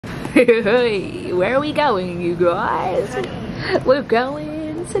Where are we going, you guys? We're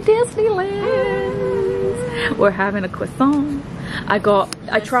going to Disneyland. We're having a croissant. I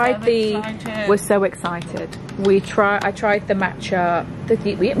tried the. We're so excited. I tried the matcha.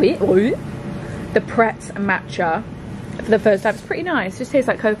 The Pret matcha for the first time. It's pretty nice. It just tastes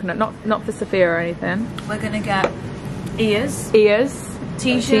like coconut. Not for Sophia or anything. We're gonna get ears,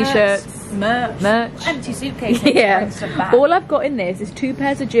 t-shirts, merch, empty suitcases. Yeah. All I've got in this is 2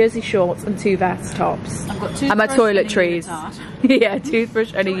 pairs of jersey shorts and 2 vest tops. I've got 2 and my toiletries. Yeah,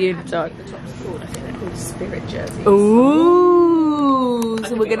 toothbrush and a unitard. The tops are called, I think they're called spirit jerseys. Ooh,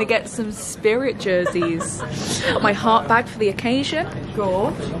 so we're gonna get some spirit jerseys. My heart bag for the occasion.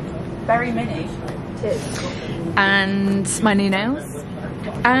 Gorge. Very mini. And my new nails.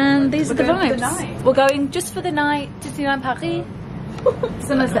 And these are the vibes. We're going just for the night. Disneyland Paris.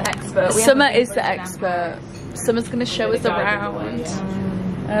 Summer's the expert. Summer is the expert. Summer's going to show us around.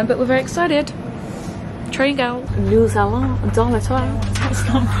 But we're very excited. Train girl. Nous allons dans le toit. That's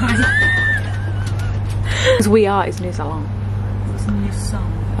not right. Because we are is nous allons. It's a new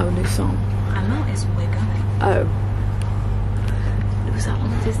song. Oh, new song. Allons is we're going. Oh. Nous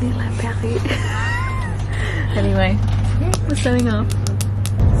allons Disneyland Paris. Anyway, we're setting off.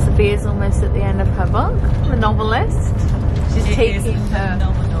 Sophia's almost at the end of her book, The Novelist. She's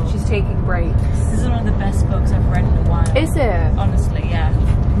taking breaks. This is one of the best books I've read in a while. Is it? Honestly, yeah.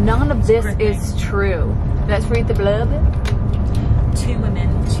 None of this is true. Let's read the blurb. 2 women,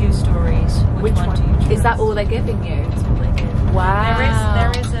 2 stories. Which one do you choose? Is that all they're giving you? That's all they give. Wow.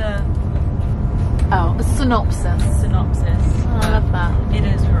 There is a synopsis. Synopsis. I love that. It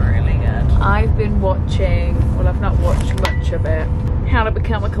is really good. I've been watching, well, I've not watched much of it. How to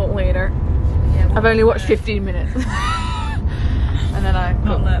Become a Cult Leader. Yeah, I've only watched 15 minutes. And then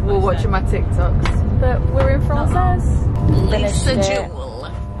we're watching my TikToks. But we're in Frances. Lisa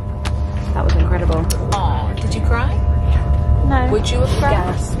Jewel. That was incredible. Oh, did you cry? No. Would you have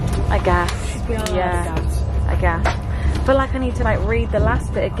cried? I gasped. Yeah. I gasped. I feel like I need to read the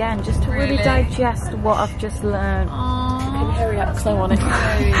last bit again just to really digest what I've just learned. Can you hurry up because I want it.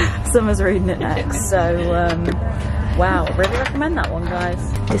 Summer's reading it next, so wow, I really recommend that one, guys.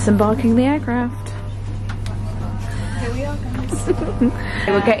 Disembarking the aircraft. Here we are, guys.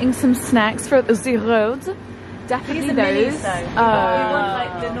 We're getting some snacks for the road. Definitely those. We want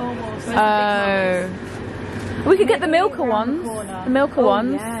like the normal. We could get the Milka ones. The Milka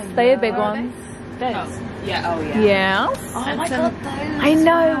ones. Yeah, They are big ones. Those. Yeah, oh yeah. Yes. Oh my god, those. I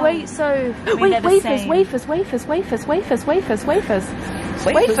know, wait, so... Wait,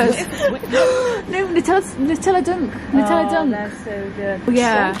 wafers. No, Nutella Dunk. Nutella Dunk. They're so good.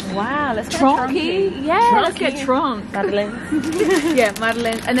 Yeah. Wow, let's get Tronky. Yeah, let's get Tronk. Madeline. Yeah,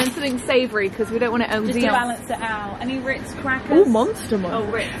 Madeline. And then something savoury, because we don't want to OD Just to balance it out. Any Ritz crackers? Oh, Monster Munch. Oh,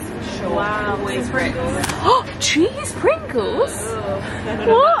 Ritz. Sure. Wow. Always Ritz. Oh, cheese Pringles?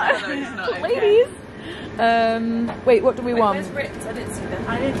 What? Ladies. Wait, what do we want? Where's Ritz? I didn't see them.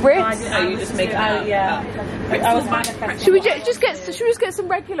 I didn't. Ritz? Oh, you just make it. Oh, yeah. I was manifesting. Should we just get some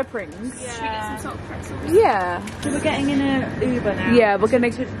regular Prings? Yeah. Should we get some salt pretzels? Yeah. So we're getting in an Uber now. Yeah, we're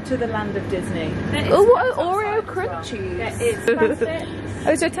gonna to the land of Disney. Oh, what are Oreo crunchies? Yeah, it's plastic.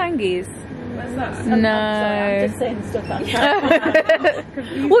 Oh, so Tangies? What's that? No. I'm just saying stuff like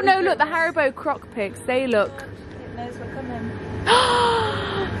Well, no, look, the Haribo Croc Pigs, they look. It knows we're coming.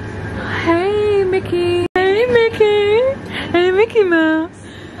 Hey, Mickey. Hey, Mickey. Hey, Mickey Mouse.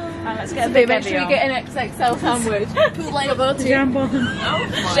 Let's get a Make big sure you get an XXL sandwich. Jambon.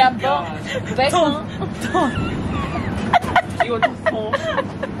 Jambon. Bacon.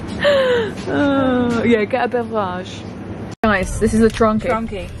 Yeah, get a beverage. Nice. This is a Tronky.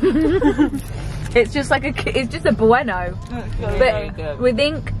 It's just like it's just a bueno. But we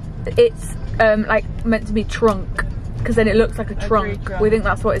think it's like meant to be trunk, because then it looks like a trunk. We think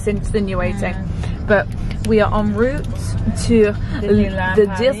that's what it's insinuating. But we are en route to the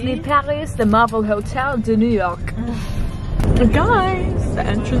Disney Paris, the Marvel Hotel de New York. Guys, the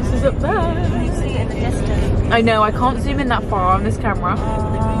entrance is up there. I know, I can't zoom in that far on this camera.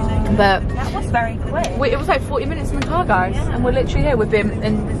 But that was very quick. It was like 40 minutes in the car, guys. And we're literally here. We've been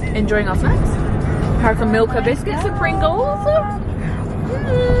enjoying our snacks. Had some Milka biscuits and Pringles.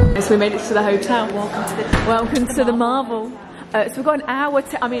 So we made it to the hotel. Welcome to the Marvel. So we've got an hour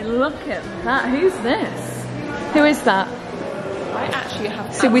to, I mean, look at that. Who's this? Who is that? I actually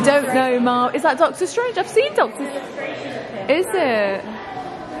have. So we don't know Marvel. Is that Doctor Strange? I've seen Doctor Strange. Is it?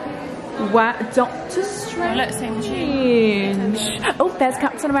 Wow, Doctor Strange. Let's change. Oh, there's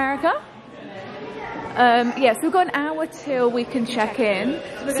Captain America. Yeah, so we've got an hour till we can check in.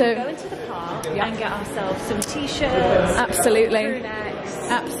 So we're going to go into the park and get ourselves some t-shirts. Absolutely. Crew necks,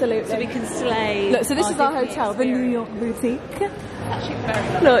 Absolutely. so we can slay. Look, so this is our hotel, the New York Boutique. Look,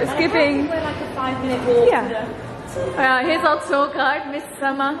 it's giving. We're like a 5-minute walk. Yeah. Here's our tour guide, Miss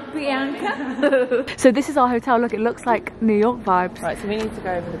Summer Bianca. So this is our hotel. Look, it looks like New York vibes. Right, so we need to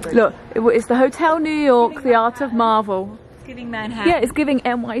go over the bridge. Look, it's the Hotel New York, the Art of Marvel. It's giving Manhattan. Yeah, it's giving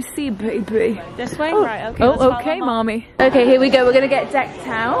NYC, baby. This way? Oh, Right, okay. oh, okay, mommy. Okay, here we go. We're going to get decked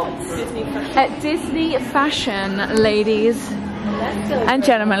out at Disney Fashion, ladies and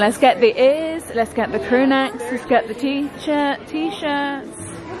gentlemen. Let's get the ears, let's get the crew necks, let's get the t-shirts.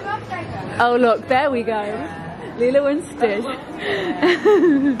 Oh, look, there we go. Lilo and Stitch.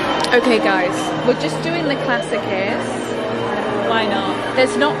 Okay, guys, we're just doing the classic ears. Why not?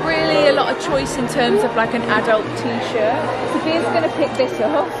 There's not really a lot of choice in terms of like an adult t-shirt. Sophia's going to pick this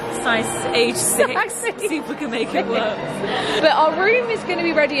up. Size age 6. See if we can make it work. But our room is going to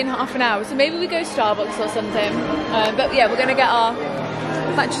be ready in half an hour, so maybe we go Starbucks or something. But yeah, we're going to get our...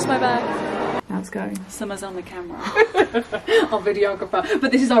 That's just my bag. Let's go. Summer's on the camera. Our videographer.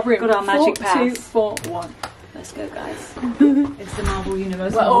 But this is our room. Got our magic pass. 4, 2, 4, 1. Let's go, guys. It's the Marvel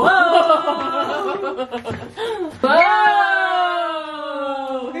Universe. Whoa!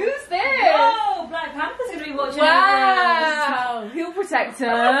 Whoa! Who's this? Whoa! Black Panther's going to be watching over us. Wow! He'll protect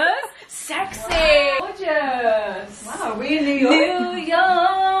us. Sexy! Gorgeous! Wow, we're in New York. New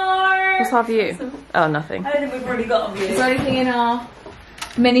York! What's our view? Oh, nothing. I don't think we've already got a view. Is there anything in our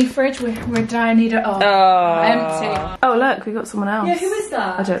mini fridge? We're dying to eat it all. Empty. Oh, look, we got someone else. Yeah, who is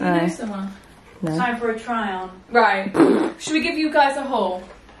that? I don't Do you know. someone? No. Time for a try on. Right. Should we give you guys a haul?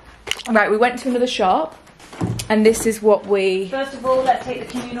 Right, we went to another shop and this is what we... First of all, let's take the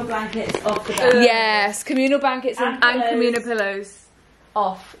communal blankets off the bed. Yes, communal blankets and communal pillows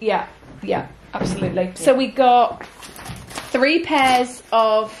off. Yeah, yeah, absolutely. So we got 3 pairs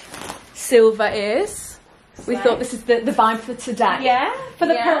of silver ears. We thought this is the vibe for today. Yeah, for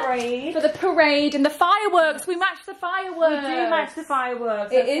the parade. For the parade and the fireworks. We matched the fireworks. We do match the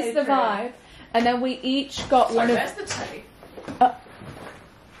fireworks. It is the vibe. And then we each got one of... Where's the tape?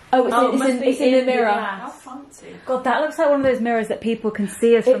 It's in the mirror. How fancy. God, that looks like one of those mirrors that people can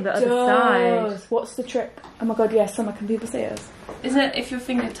see us from the other side. What's the trick? Oh my god, yes, Summer, can people see us? Isn't it if your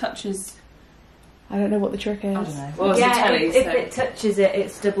finger touches... I don't know what the trick is. I don't know. Well, Yeah, if it touches it,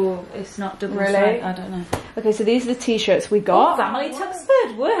 it's not double Really? sided. I don't know. Okay, so these are the t-shirts we got. Family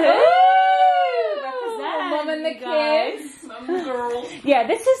Tuxford, woohoo! Represent, Mum and the you guys. kids. Girls. Yeah,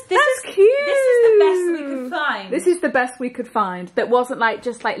 this is cute. This is the best we could find. This is the best we could find. That wasn't like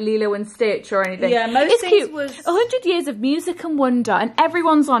just like Lilo and Stitch or anything. Yeah, most it's things cute. was... 100 years of music and wonder, and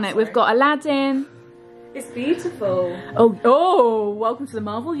everyone's on it. We've got Aladdin. It's beautiful. Oh, welcome to the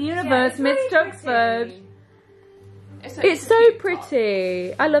Marvel Universe, Miss Tuxford. It's so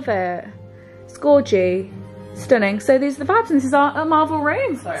pretty. I love it. It's gorgy. Stunning. So these are the vibes, and this is our Marvel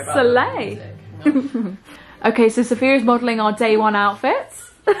room. Sorry about Soleil. Okay, so Sophia's modelling our day 1 outfits.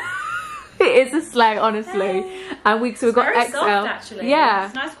 It is a sleigh, honestly. And we've got Very XL. soft, actually. Yeah.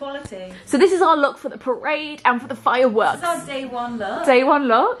 It's nice quality. So this is our look for the parade and for the fireworks. This is our day 1 look. Day 1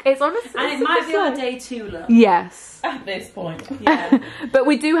 look. It's honestly. And it might be our day 2 look. Yes. At this point. Yeah. But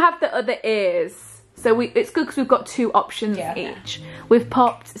we do have the other ears. So it's good because we've got 2 options each. We've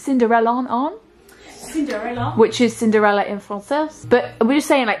popped Cinderella on. Cinderella. Which is Cinderella in Français. But we're just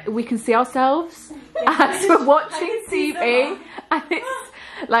saying, like, we can see ourselves as we're watching TV. And it's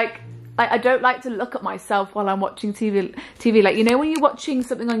like I don't like to look at myself while I'm watching TV. Like, you know when you're watching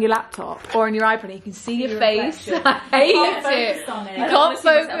something on your laptop or on your iPhod and you can see your face? I hate it. You can't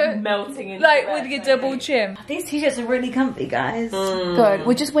focus. Melting into like with your double chin. These t-shirts are really comfy, guys. Good.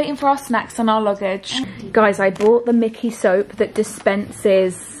 We're just waiting for our snacks and our luggage. Guys, I bought the Mickey soap that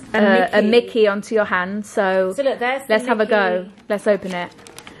dispenses a Mickey onto your hand. So look, there's let's have a go. Let's open it.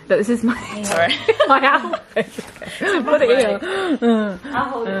 Look, this is my my outfit. Put it here. I'll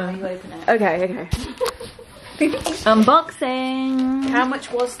hold it while you open it. Okay. Unboxing. How much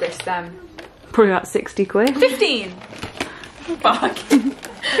was this then? Probably about 60 quid. 15. Bargain.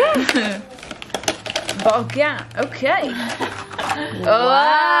 Bargain. Okay.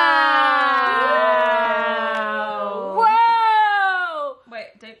 Wow. Whoa. Wait,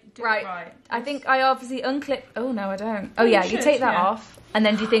 don't do Right. it right. I think I obviously unclip. Oh no, I don't. Oh yeah, you should, take that yeah. off, and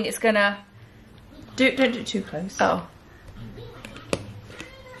then do you think it's gonna? Don't do it too close. Oh.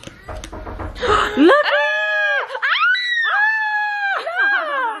 Look!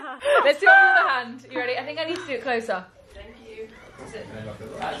 Let's do it on the other hand. You ready? I think I need to do it closer. Thank you. Is it?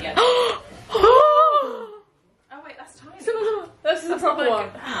 Yeah. Oh Oh wait, that's tiny. this is a proper one.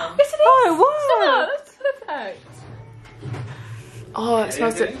 Hang on. Yes, it is. Oh, wow. Stop, that's perfect. Oh, it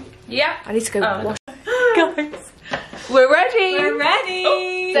smells good. Yeah. I need to go wash. Guys, We're ready. we're ready.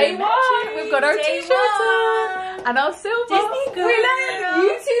 Oh, day one. We've got our t-shirts on and our silver. Disney We look.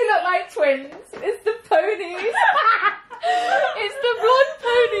 You two look like twins. It's the ponies. It's the blonde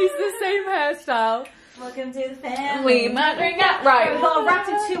ponies. The same hairstyle. Welcome to the family. We might ring up. Right. We've got a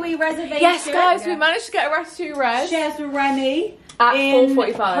ratatouille reservation. Yes, guys, we managed to get a ratatouille res Shares with Remy at in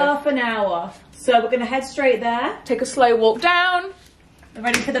 4:45. half an hour. So we're going to head straight there. Take a slow walk down. We're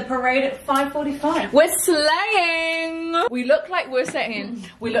ready for the parade at 5:45. We're slaying. We look like we're saying.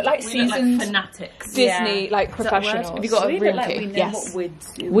 We look like seasoned fanatics. Disney like professionals. Have you got a real like key? we know Yes. what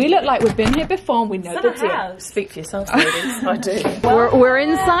we'ds do. We look like we've been here before and we know the deal. Speak for yourself, ladies. I do. We're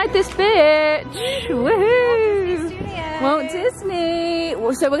inside this bitch. Woohoo! Walt Disney.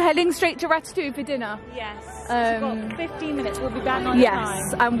 So we're heading straight to Ratatouille for dinner. Yes. Um, We've got 15 minutes. We'll be back on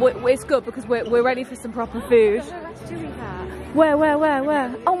Yes, time. and it's good because we're ready for some proper food. Where?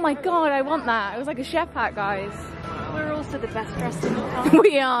 Oh my god, I want that. It was like a chef hat, guys. We're also the best dressed in the car.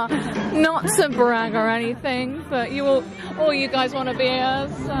 We are. Not to brag or anything, but all you guys want to be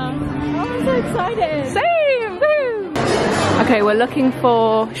us. I'm so excited. Same! Woo! Okay, we're looking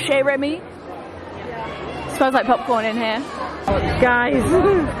for Chez Remy. Smells like popcorn in here. Guys,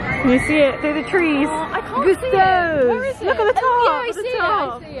 can you see it through the trees? I can't Gusto. see it. Where is it? Look at the top.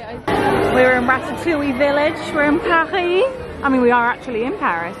 Oh, yeah, I see it. We're in Ratatouille Village. We're in Paris. I mean, we are actually in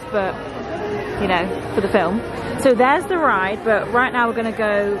Paris, but you know, for the film. So there's the ride, but right now we're going to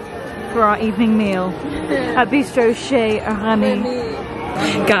go for our evening meal at Bistro Chez Remy.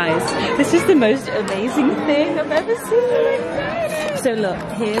 Guys, this is the most amazing thing I've ever seen. So look,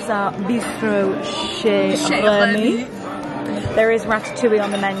 here's our Bistro Chez Remy. There is ratatouille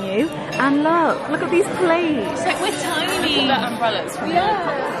on the menu. And look at these plates. It's like we're tiny. The umbrellas.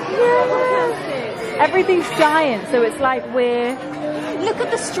 Everything's giant, so it's like we're Look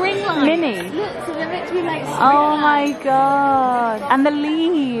at the string line. mini. Look, so they're meant to be like string Oh lines. my god. And the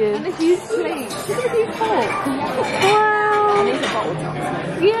leaves. And the huge plates. Look at the huge forks. Wow. These are bowl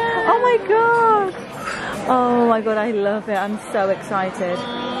tops. Yeah. Oh my god. Oh my god, I love it. I'm so excited.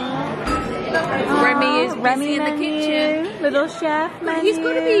 Remy is Remy busy in the menu, kitchen. Little chef menu. He's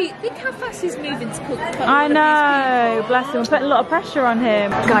got to be. Look how fast he's moving to cook. I know. Bless him. We're putting a lot of pressure on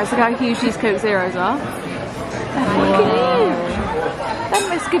him. Guys, look how huge these Coke Zeros are. They're fucking huge. That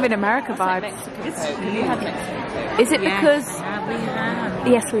must give it America vibes. Is it because...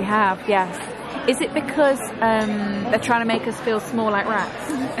 Yes, we have. Yes. Is it because they're trying to make us feel small like rats?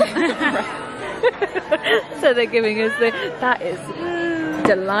 So they're giving us the... That is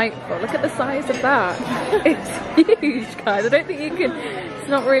delightful. Look at the size of that. It's huge, guys. I don't think you can... It's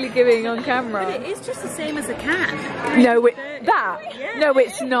not really giving on camera. But it is just the same as a can. No, no,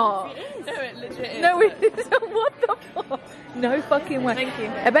 it's not. No, it legit is. No, it isn't. What the fuck? No fucking way. Thank you.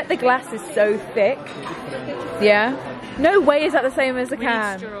 I bet the glass is so thick. Yeah. No way is that the same as a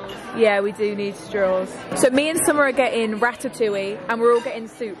can. We need straws. Yeah, we do need straws. So me and Summer are getting ratatouille and we're all getting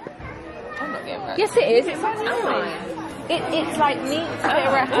soup. I'm not getting that. Yes, it is. It's It's like meat, a bit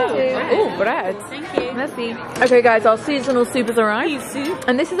of ratatouille. Oh, bread. Thank you. Merci. Okay, guys, our seasonal soup has arrived. soup.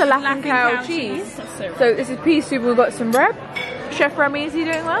 And this is a Laughing Cow cheese. So this is pea soup. We've got some bread. Chef Remy, is he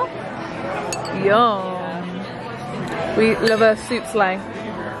doing well? Yum. We love a soup sleigh.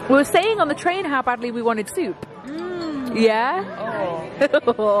 We were saying on the train how badly we wanted soup. Yeah?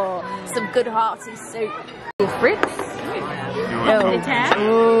 Oh. Some good hearty soup. Fritz.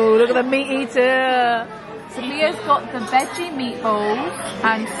 Oh, look at the meat eater. So Leah's got the veggie meatballs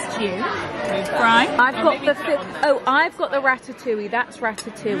and stew. Right. I've got the ratatouille. That's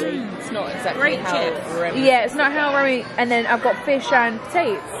ratatouille. It's not exactly how Remy. Yeah, it's not how Remy. And then I've got fish and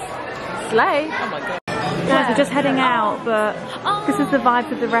potatoes. Slay. Oh my god. Guys, we're just heading out, but this is the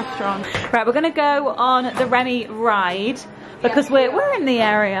vibe of the restaurant. Right, we're gonna go on the Remy ride because we're in the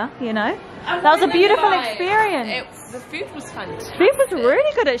area, you know. That was a beautiful experience. The food was fantastic. Food was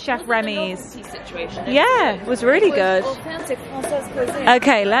really good at Chef Remy's. Situation. Yeah, it was really good. Authentic Française cuisine.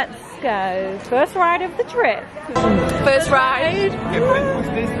 Okay, let's go. First ride of the trip. First ride.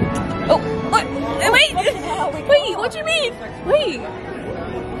 Oh, what? Wait, what do you mean? Wait.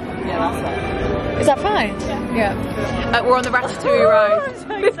 Is that fine? Yeah. We're on the ratatouille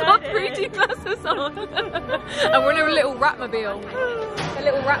ride. We've got 3D glasses on. And we're in a little ratmobile. A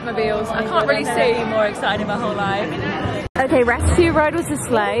little ratmobiles. I can't really see. More excited my whole life. Okay, ratatouille ride was a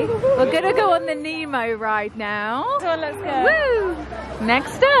sleigh. We're gonna go on the Nemo ride now. Come on, let's go. Woo!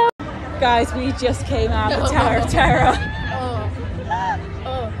 Next up. Guys, we just came out of the Tower of Terror.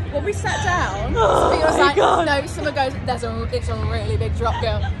 when we sat down, Oh Sophia was my like, God. no, someone goes, it's a really big drop,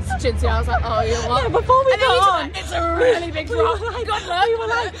 girl. Cinzia, I was like, oh, you know what? Yeah, before we and then got he's on, like, it's a really big drop. We were like, Good luck. we were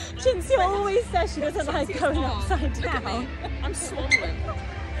like, Cinzia always says she doesn't like going upside down. I'm swallowing.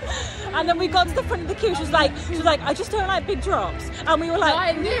 And then we got to the front of the queue. She was like, I just don't like big drops. And we were like,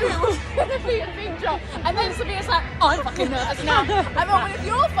 I knew it was going to be a big drop. And then Sophia's like, I'm fucking nervous now. I'm like, if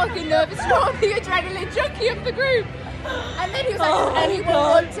you're fucking nervous, you're the adrenaline junkie of the group. And then he was like, oh does anyone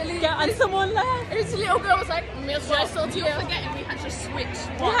want to leave? Yeah, and someone left. This little girl was like, Miss You're Sophia. forgetting we had to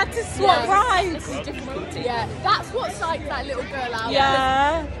switch. We had to swap rides. This is difficulty. Yeah, that's what psyched that little girl out.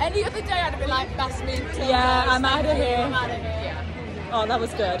 Yeah. Any other day I'd have been like, that's me. Yeah, I'm out of here. I'm out of here. Yeah. Oh, that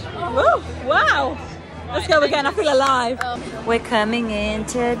was good. Woo, wow. Let's go again. I feel alive. We're coming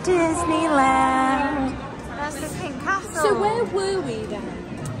into Disneyland. That's the Pink Castle. So where were we then?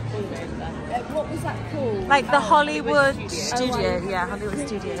 What was that called? Like the Hollywood Studio. Yeah, Hollywood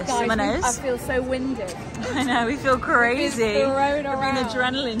Studios. Guys, Someone knows? I feel so winded. I know, we feel crazy. We've been thrown We've been around.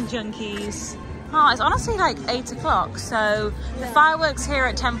 adrenaline junkies. Oh, it's honestly like 8 o'clock. So the fireworks here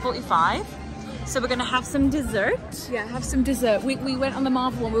at 10:45. So we're gonna have some dessert. Yeah, have some dessert. We went on the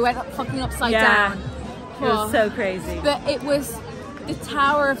Marvel one. We went up, fucking upside Yeah. down. It was so crazy. But it was, the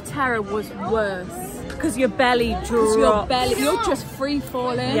Tower of Terror was worse. Because your belly drops. Your belly, you're just free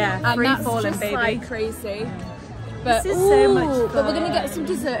falling. Yeah, and free that's falling, just baby. like crazy. But This is so much But we're gonna fun. get some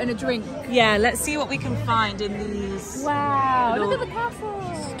dessert and a drink. Yeah, let's see what we can find in these Wow! Little Look at the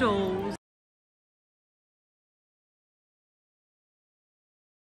castle. stalls.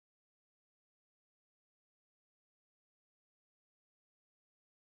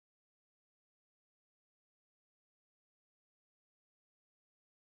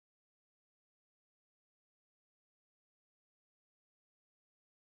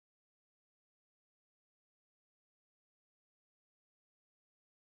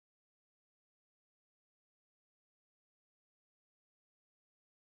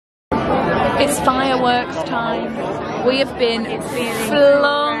 It's fireworks time. We have been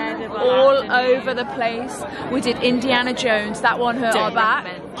flung all over the place. We did Indiana Jones. That one hurt our back.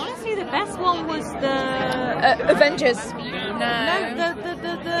 Honestly, the best one was the Avengers. no,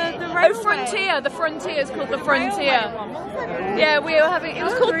 the Oh, railway. Frontier. The Frontier is called the Frontier. Railway. Yeah, we were having. It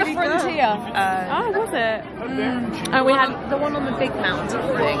was called really the Frontier. Oh, was it? And we had the one on the big mountain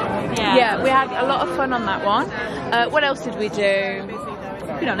thing. Yeah, we had a lot of fun on that one. What else did we do?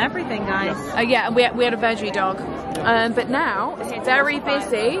 We've done everything, guys. Yeah, we had a veggie dog. But now it's very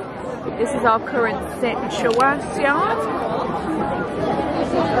busy. This is our current situation.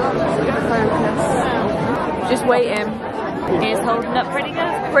 Focus. Just waiting. It's holding up pretty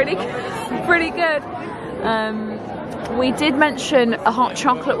good. Pretty good. We did mention a hot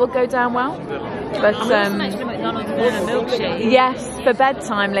chocolate will go down well, but McDonald's banana milkshake. yes, for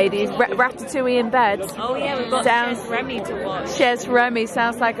bedtime, ladies. Ratatouille in bed. Oh yeah, we've got Sounds- Chef Remy to watch. Cheers, Remy.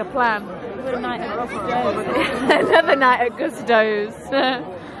 Sounds like a plan. Good night at Gusto's. Another night at Gusto's.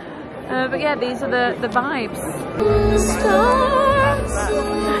 But yeah, these are the vibes.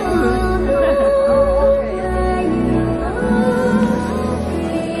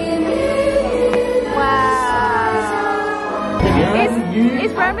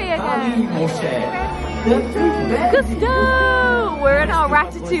 It's Remy again. Gusto! We're in our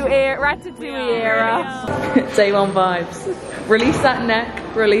Ratatouille era. Day one vibes. Release that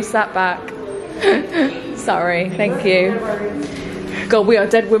neck, release that back. Sorry, thank you. God, we are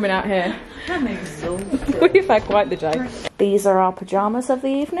dead women out here. We've had quite the day. These are our pyjamas of the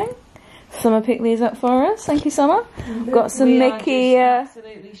evening. Summer picked these up for us. Thank you, Summer. We've got some Mickey.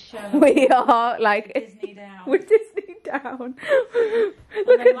 Absolutely We are like Disney down. we're Disney down.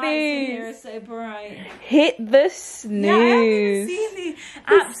 Look at Here these. are so bright. Hit the snooze.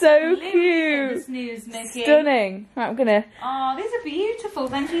 It's so cute. The snooze, Mickey. Stunning. Right, I'm gonna. Oh, these are beautiful.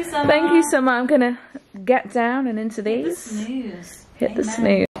 Thank you, Summer. Thank you, Summer. I'm gonna get down and into The these. snooze. Hit the Amen.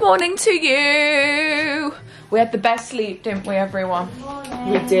 snooze. Morning to you. We had the best sleep, didn't we, everyone?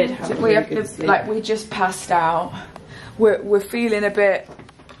 We did have We have the, like we just passed out. We're feeling a bit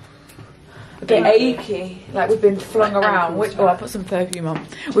achy, like we've been flung around. Which, oh, I put some perfume on.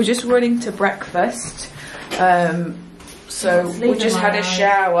 We're just running to breakfast. So we just had a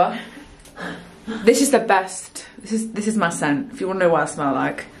shower. This is the best. This is my scent. If you want to know what I smell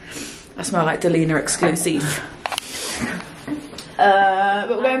like Delina exclusive. But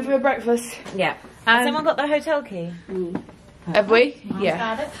we're going for a breakfast. Yeah. And Someone got the hotel key? have we?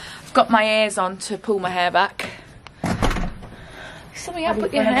 Yeah. I've got my ears on to pull my hair back. Something up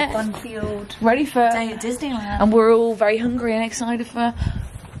with your hair. Fun-filled Ready for day at Disneyland. and we're all very hungry and excited for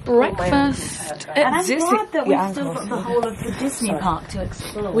breakfast And I'm at Disney. glad that we've still got the whole of the Disney park to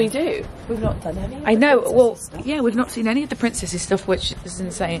explore. We do. We've not done any. I know. Well, yeah, we've not seen any of the princesses stuff, which is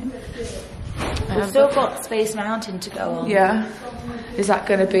insane. We've still got Space Mountain to go on. Yeah. Is that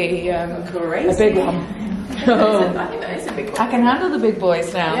going to be a big one? Oh, I can handle the big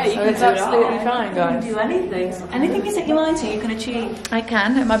boys now, Yeah, you so can it's do it absolutely all. fine, guys. Do anything. Anything you set your mind to, you can achieve. I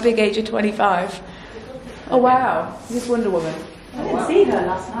can at my big age of 25. Oh wow, this Wonder Woman. I didn't see her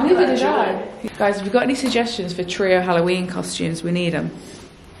last night. Neither did I. Guys, if you've got any suggestions for trio Halloween costumes, we need them.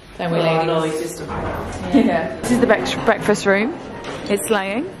 Then we ladies. Yeah. This is the breakfast room. It's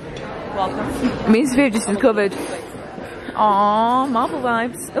slaying. Welcome. Me and Sophia just discovered. Aww, Marvel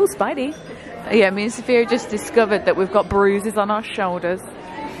vibes. Oh, Spidey. Yeah, me and Sophia just discovered that we've got bruises on our shoulders.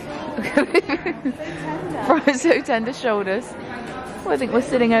 So tender shoulders. Oh, I think we're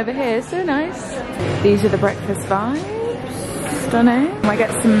sitting over here. So nice. These are the breakfast vibes. Stunning. I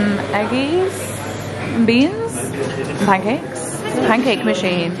get some eggies and beans and pancakes. Pancake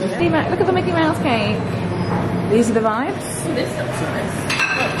machine. Look at the Mickey Mouse cake. These are the vibes. This looks nice.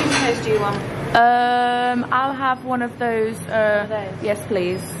 What pink toast do you want? I'll have one of those. Yes,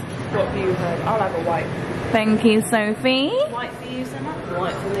 please. What have you heard? I'll have a white. Thank you, Sophie. White for you, Emma?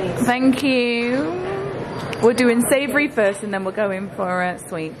 White for me. Thank you. We're doing savoury first and then we're going for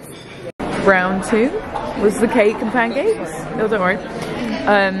sweet. Round 2 was the cake and pancakes. No, don't worry.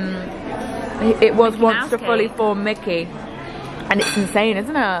 It was once a fully formed Mickey. And it's insane,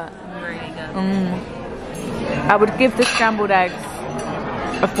 isn't it? Really good. I would give the scrambled eggs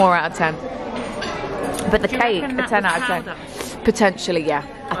a 4 out of 10. But the cake, a 10 out of 10. Potentially, yeah.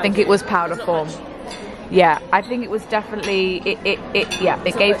 I think it was powder form. Yeah, I think it was definitely,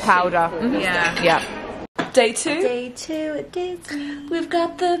 it gave powder. Yeah. Yeah. Day 2. Day 2 at Disney. We've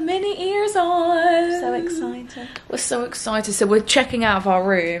got the mini ears on. So excited. We're so excited. So we're checking out of our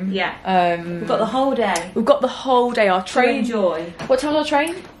room. Yeah. We've got the whole day. We've got the whole day. Our train. Enjoy. What time's our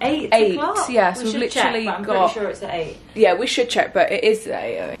train? 8 o'clock. Yeah, so we we've should literally check, but I'm got. pretty sure it's at 8. Yeah, we should check, but it is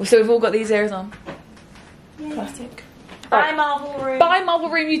today. So we've all got these ears on. Classic. Bye, Marvel Room. Bye, Marvel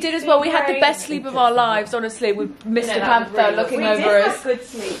Room. You did as well. We had the best sleep of our lives, honestly, with Mr. Panther looking over us. Good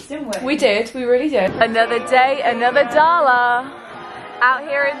sleep, didn't we? We did. We really did. Another day, another dollar. Out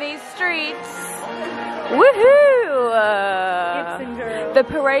here in these streets. Woohoo! The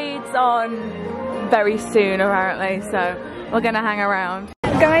parade's on very soon, apparently, so we're gonna hang around.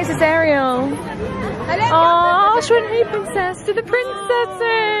 Guys, it's Ariel. Oh, showing Hey Princess to the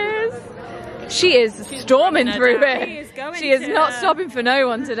princesses. She is storming through it. She is not stopping for no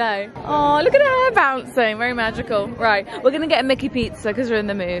one today. Oh, look at her bouncing. Very magical. Right, we're going to get a Mickey pizza because we're in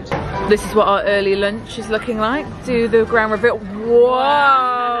the mood. This is what our early lunch is looking like. Do the grand reveal.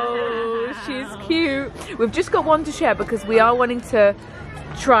 Whoa, she's cute. We've just got one to share because we are wanting to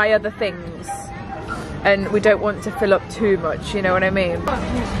try other things. And we don't want to fill up too much, you know what I mean?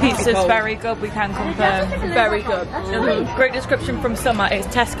 Pizza's very good, we can confirm. Very good. Great description from Summer, it's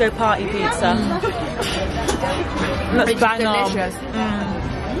Tesco party pizza. That's bang on. Delicious.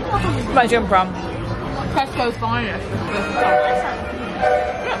 Where do you come from? Tesco's finest.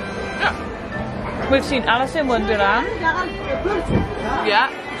 We've seen Alice in Wonderland. Yeah,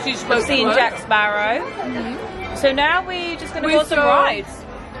 she's We've seen Jack Sparrow. So now we're just going to go on some rides.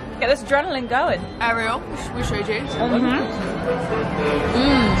 Get this adrenaline going. Ariel, we showed you.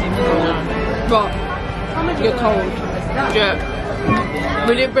 But you're cold. Yeah.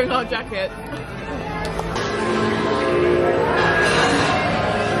 We didn't bring our jacket.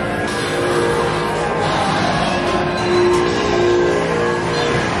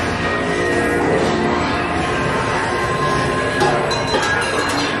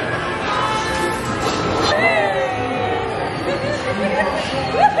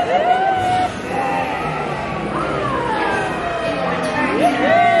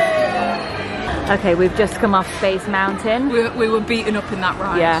 Okay, we've just come off Space Mountain. We were beaten up in that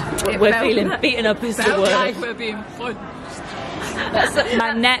ride. Yeah, we're feeling beaten up is the word. Like we're being punched.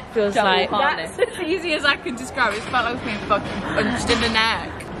 My neck feels like... That's as easy as I can describe it. It felt like being fucking punched in the neck.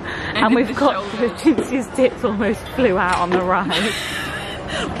 And we've got Cinzia's tits almost flew out on the ride.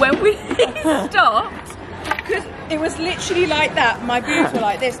 When we stopped, because it was literally like that, my boobs were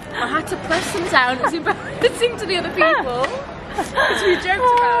like this. I had to press them down. It was embarrassing to the other people because we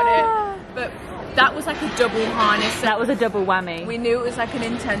joked about it. But that was like a double harness. That was a double whammy. We knew it was like an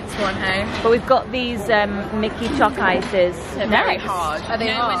intense one, hey? But we've got these Mickey choc ices. They're very hard. Are they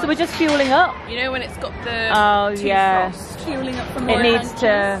hard? So we're just fueling up. You know when it's got the frost? Fueling up for more It needs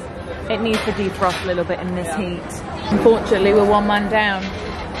to defrost a little bit in this heat. Unfortunately, we're one man down.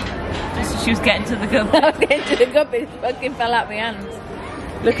 She was getting to the gubbin. I was getting to the gubbin, it fucking fell out my hands.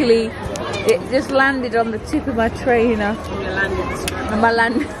 Luckily, it just landed on the tip of my trainer. My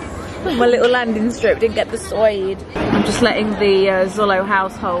little landing strip didn't get the suede. I'm just letting the Zollo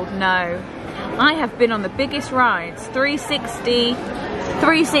household know. I have been on the biggest rides, 360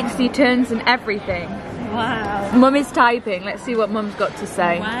 turns and everything. Wow. Mum is typing. Let's see what Mum's got to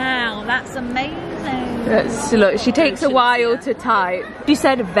say. Wow, that's amazing. Let's look, she takes a while to type. She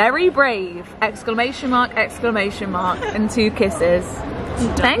said very brave, exclamation mark, and 2 kisses.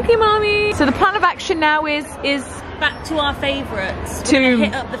 Thank you, Mommy. So the plan of action now is back to our favourites. Tomb. We're gonna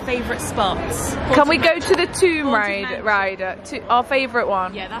hit up the favourite spots. Can we go to the tomb rider? To our favourite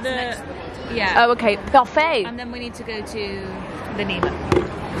one? Yeah, that's the next one. Yeah. Oh, okay. Buffet. And then we need to go to the Nemo.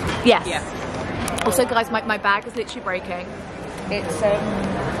 Yes. Yeah. Also, guys, my bag is literally breaking. It's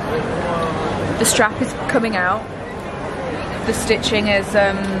the strap is coming out. The stitching is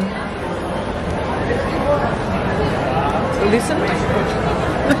loosened.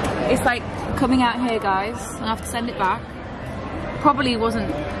 It's like coming out here, guys. I have to send it back. Probably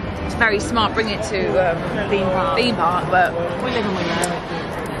wasn't very smart bringing it to theme park, but we live and we learn.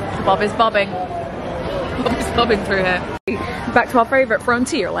 Bob is bobbing. Bob is bobbing through here. Back to our favourite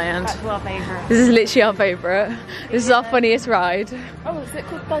Frontierland. Back to our favourite. This is literally our favourite. This is our funniest ride. Oh, is it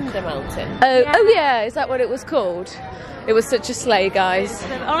called Thunder Mountain? Oh yeah, is that what it was called? It was such a sleigh, guys.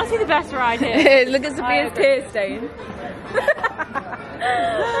 It's honestly the best ride here. Look at Sophia's tear stain.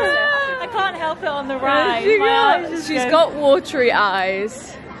 I can't help it on the ride. She's got watery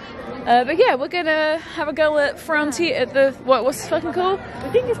eyes. But yeah, we're gonna have a go at Frontier at the what's this fucking called?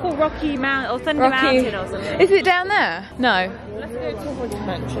 I think it's called Rocky Mountain or Thunder Mountain or something. Is it down there? No. Let's go to Haunted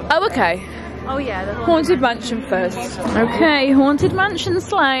Mansion. Oh, okay. Oh yeah, the Haunted Mansion first. Okay, Haunted Mansion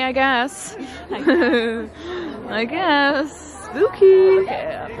sleigh, I guess. I guess. Spooky.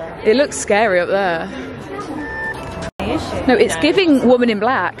 It looks scary up there. No, it's giving Woman in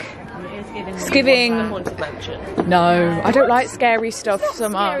Black. It's giving. Haunted Mansion. No, I don't like scary stuff so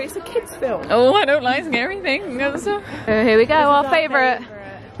much. Scary, it's a kids' film. Oh, I don't like scary things. Here we go, our favourite.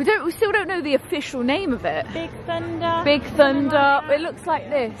 We still don't know the official name of it. Big Thunder. Big Thunder. It looks like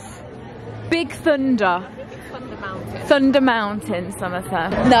this. Big Thunder. Thunder Mountain. Thunder Mountain,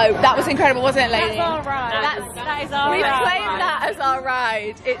 Somerset. No, that was incredible, wasn't it, lady? That's our ride. That is our We ride. claim that as our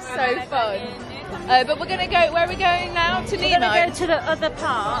ride. It's so fun. But we're gonna go. Where are we going now? To Nemo. We're gonna go to the other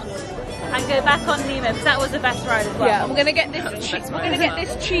park and go back on Nemo because that was the best ride as well. Yeah, we're gonna get this. We're gonna get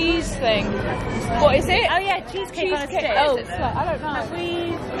this cheese thing. What is it? Oh yeah, cheesecake on a stick. Oh, I don't know.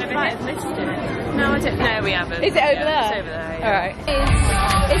 We might have missed it. No, I don't know, we haven't. Is it over there? It's over there, yeah. Alright.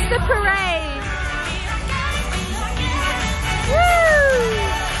 It's the parade! Woo!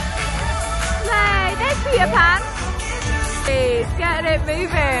 Slay! There's Peter Pan! Please, get it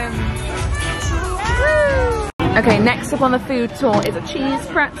moving! Woo! Okay, next up on the food tour is a cheese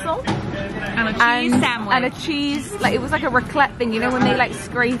pretzel. And a cheese sandwich. And a cheese, like it was like a raclette thing, you know when they like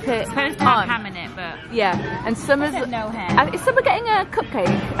scrape it supposed to have ham in it, but yeah. And Summer's no ham. is Summer getting a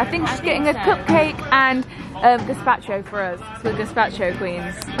cupcake? I think she's getting a cupcake and gazpacho for us. So gazpacho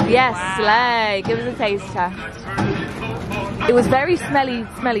queens. Yes, wow. Slay. Give us a taste test. It was very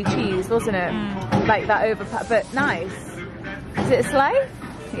smelly cheese, wasn't it? Like that but nice. Is it a slay?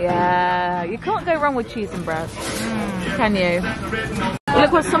 Yeah. You can't go wrong with cheese and bread. Can you?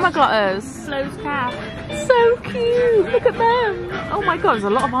 Look what Summer got us. Slo's calf. So cute. Look at them. Oh my god, there's a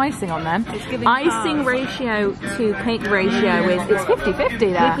lot of icing on them. Icing ratio to cake ratio is it's 50-50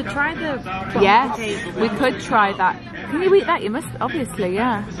 there. We could try the yes, we could try that. Can you eat that? You must obviously,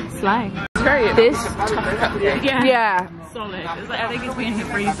 yeah. Slay. This yeah. Solid. It's like, I think it's been in the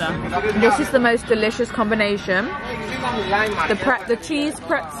freezer. This is the most delicious combination. The cheese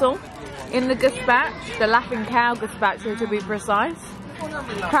pretzel in the gazpacho, the Laughing Cow gazpacho to be precise.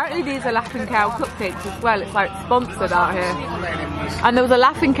 Apparently these are Laughing Cow cupcakes as well. It's like sponsored out here. And there was a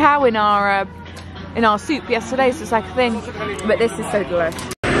Laughing Cow in our soup yesterday, so it's like a thing. But this is so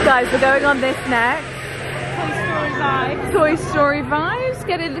delicious. Guys, we're going on this next. Toy Story vibes.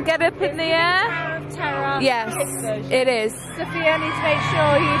 Get up in the air. Yes, it is. Sophia needs to make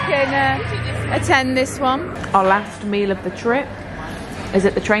sure you can attend this one. Our last meal of the trip is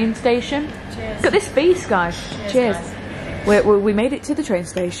at the train station. Cheers. Look at this feast, guys. Cheers. We made it to the train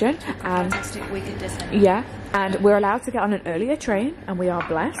station. Fantastic week at Disney. Yeah, and we're allowed to get on an earlier train, and we are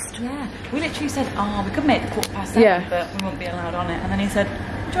blessed. Yeah, we literally said, oh, we could make the 7:15, but we won't be allowed on it. And then he said,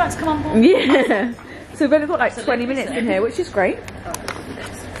 would you like to come on board? Yeah. So we've only got like 20 minutes in here, which is great.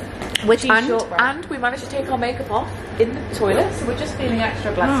 And we managed to take our makeup off in the toilet, so we're just feeling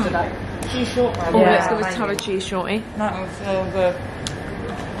extra blessed today. Cheese short round. Oh, yeah, let's go with Tara cheese shorty. That was so good.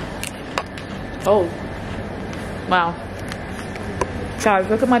 Oh, wow. Guys,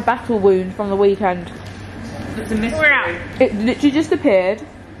 look at my battle wound from the weekend. It's a mystery. It literally just appeared.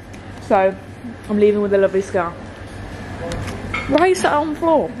 So, I'm leaving with a lovely scar. Why are you sat on the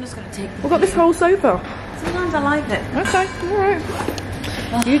floor? I'm just gonna take. We've got this whole sofa. Sometimes I like it. Okay,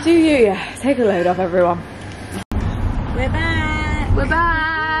 alright. You do you, yeah. Take a load off, everyone. We're back. We're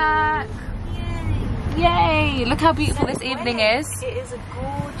back. Yay! Look how beautiful this evening is. It is a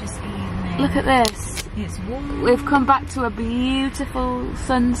gorgeous evening. Look at this. It's warm. We've come back to a beautiful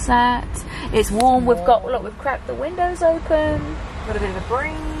sunset. It's warm. We've got, look, we've cracked the windows open. Got a bit of a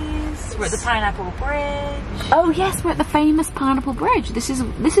breeze. We're at the Pineapple Bridge. Oh yes, we're at the famous Pineapple Bridge. This is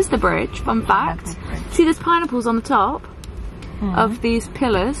the bridge. Fun fact. See, there's pineapples on the top of these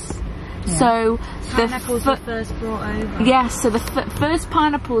pillars. Yeah. So pineapples were first brought over. Yes, so the first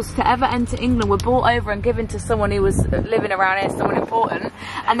pineapples to ever enter England were brought over and given to someone who was living around here, someone important,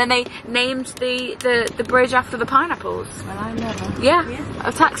 and then they named the bridge after the pineapples. Well, I never. Yeah,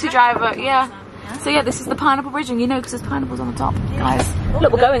 a taxi driver. Yeah. So yeah, this is the Pineapple Bridge, and you know, because there's pineapples on the top, guys.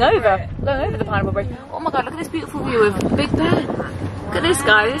 Look, we're going over. We're going over the Pineapple Bridge. Oh my God, look at this beautiful view of Big Ben. Look at this,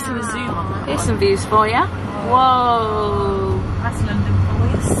 guys. Here's some views for you. Whoa. That's London for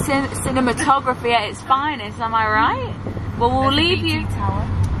you. Cinematography at its finest, am I right? Well, we'll leave you. Tower.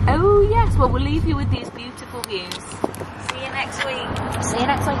 Oh yes, well we'll leave you with these beautiful views. See you next week. See you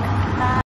next week. Bye.